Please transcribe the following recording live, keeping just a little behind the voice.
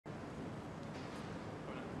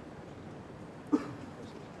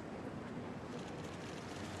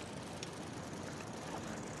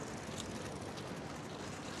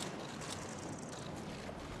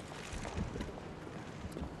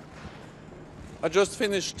I just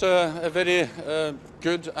finished a very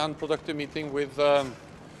good and productive meeting with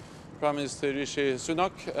Prime Minister Rishi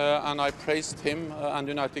Sunak, and I praised him and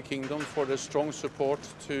the United Kingdom for the strong support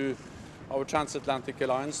to our transatlantic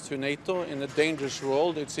alliance, to NATO. In a dangerous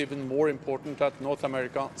world, it's even more important that North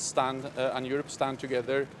America and Europe stand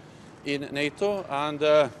together in NATO. And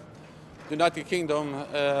the United Kingdom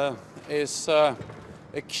is a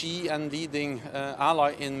key and leading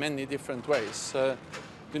ally in many different ways.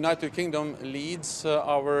 The United Kingdom leads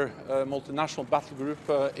our multinational battle group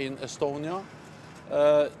in Estonia.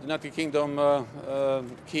 The United Kingdom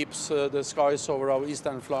keeps the skies over our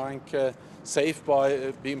eastern flank safe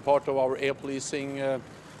by being part of our air policing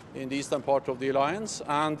in the eastern part of the alliance.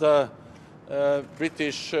 And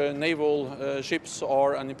British naval ships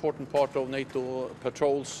are an important part of NATO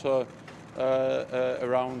patrols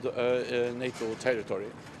around NATO territory.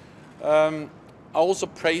 I also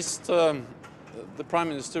praised the Prime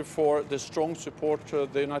Minister for the strong support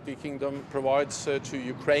the United Kingdom provides to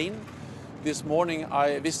Ukraine. This morning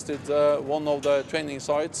I visited one of the training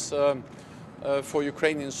sites for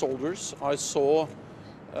Ukrainian soldiers. I saw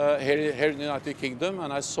here in the United Kingdom,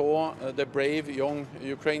 and I saw the brave young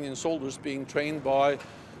Ukrainian soldiers being trained by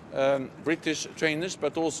British trainers,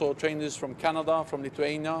 but also trainers from Canada, from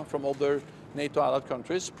Lithuania, from other NATO allied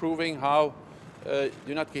countries, proving how the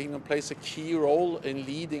United Kingdom plays a key role in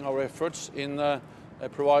leading our efforts in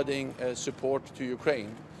providing support to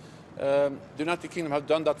Ukraine. The United Kingdom have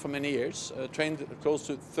done that for many years, trained close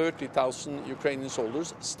to 30,000 Ukrainian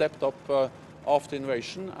soldiers, stepped up after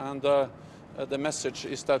invasion, and the message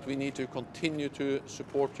is that we need to continue to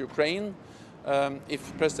support Ukraine.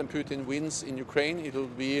 If President Putin wins in Ukraine, it will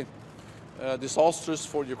be disastrous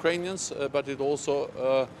for Ukrainians, but it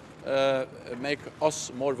also make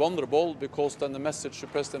us more vulnerable, because then the message to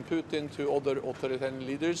President Putin, to other authoritarian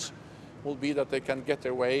leaders, will be that they can get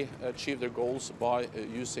their way, achieve their goals by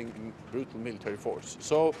using brutal military force.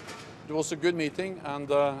 So it was a good meeting,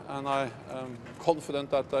 and I am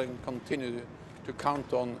confident that I can continue to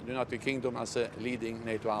count on the United Kingdom as a leading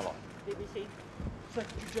NATO ally.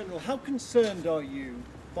 Secretary General, how concerned are you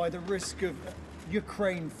by the risk of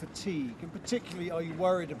Ukraine fatigue? And particularly, are you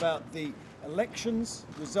worried about the elections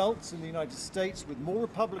results in the United States, with more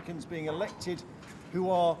Republicans being elected who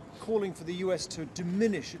are calling for the US to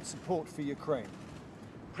diminish its support for Ukraine?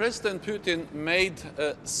 President Putin made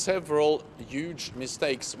several huge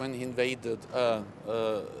mistakes when he invaded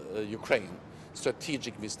Ukraine,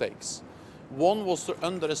 strategic mistakes. One was to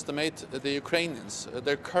underestimate the Ukrainians,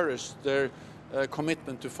 their courage, their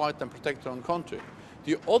commitment to fight and protect their own country.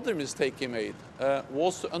 The other mistake he made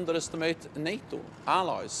was to underestimate NATO,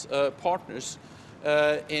 allies, partners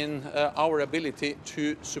in our ability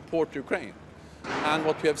to support Ukraine. And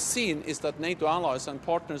what we have seen is that NATO allies and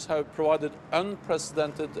partners have provided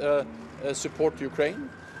unprecedented support to Ukraine.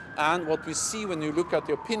 And what we see when you look at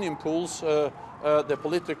the opinion polls, the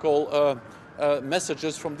political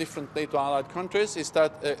messages from different NATO allied countries, is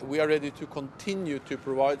that we are ready to continue to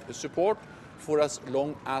provide support for as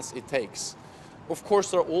long as it takes. Of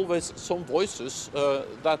course, there are always some voices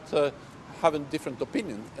that have a different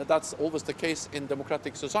opinion. That's always the case in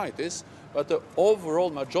democratic societies. But the overall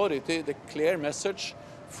majority, the clear message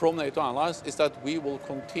from NATO allies, is that we will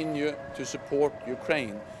continue to support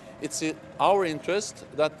Ukraine. It's in our interest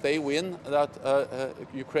that they win, that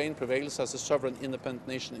Ukraine prevails as a sovereign, independent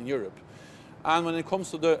nation in Europe. And when it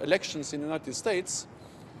comes to the elections in the United States,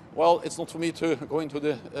 well, it's not for me to go into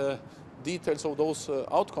the details of those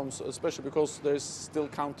outcomes, especially because there's still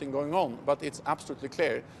counting going on. But it's absolutely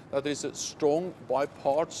clear that there is a strong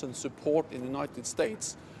bipartisan support in the United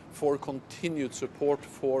States for continued support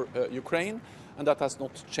for Ukraine, and that has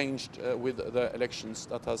not changed with the elections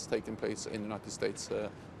that has taken place in the United States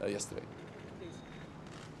yesterday.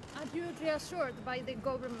 Are you reassured by the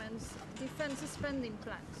government's defense spending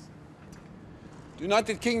plans? The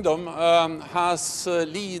United Kingdom has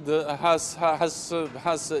led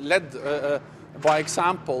by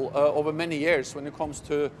example over many years when it comes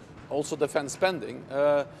to also defense spending,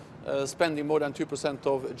 spending more than 2%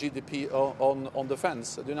 of GDP on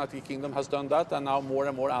defense. The United Kingdom has done that, and now more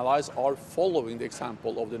and more allies are following the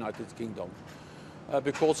example of the United Kingdom.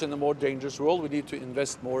 Because in a more dangerous world, we need to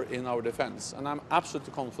invest more in our defense. And I'm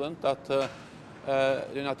absolutely confident that the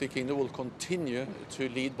United Kingdom will continue to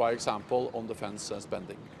lead by example on defense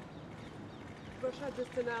spending. Russia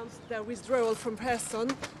just announced their withdrawal from Kherson.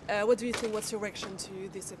 What do you think? What's your reaction to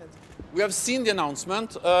this event? We have seen the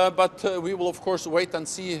announcement, but we will of course wait and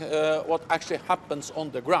see what actually happens on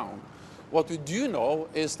the ground. What we do know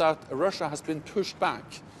is that Russia has been pushed back,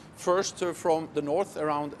 first from the north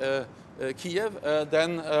around Kiev,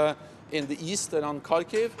 then in the east around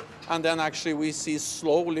Kharkiv, and then actually we see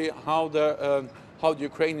slowly how the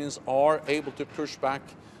Ukrainians are able to push back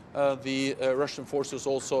the Russian forces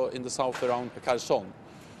also in the south around Kherson.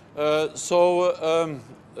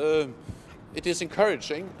 It is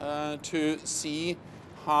encouraging to see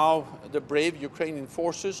how the brave Ukrainian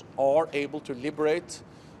forces are able to liberate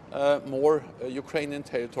more Ukrainian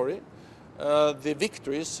territory. The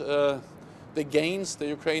victories, the gains the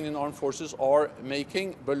Ukrainian armed forces are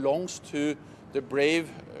making belongs to the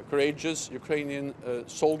brave, courageous Ukrainian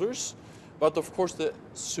soldiers. But of course the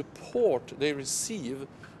support they receive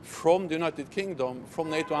from the United Kingdom, from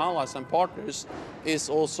NATO allies and partners is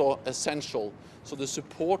also essential. So the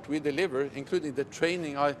support we deliver, including the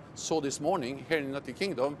training I saw this morning here in the United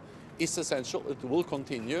Kingdom, is essential. It will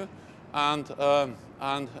continue, and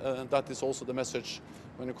that is also the message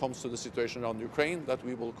when it comes to the situation around Ukraine, that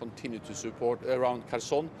we will continue to support, around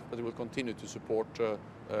Kherson, that we will continue to support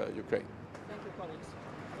Ukraine. Thank you, colleagues.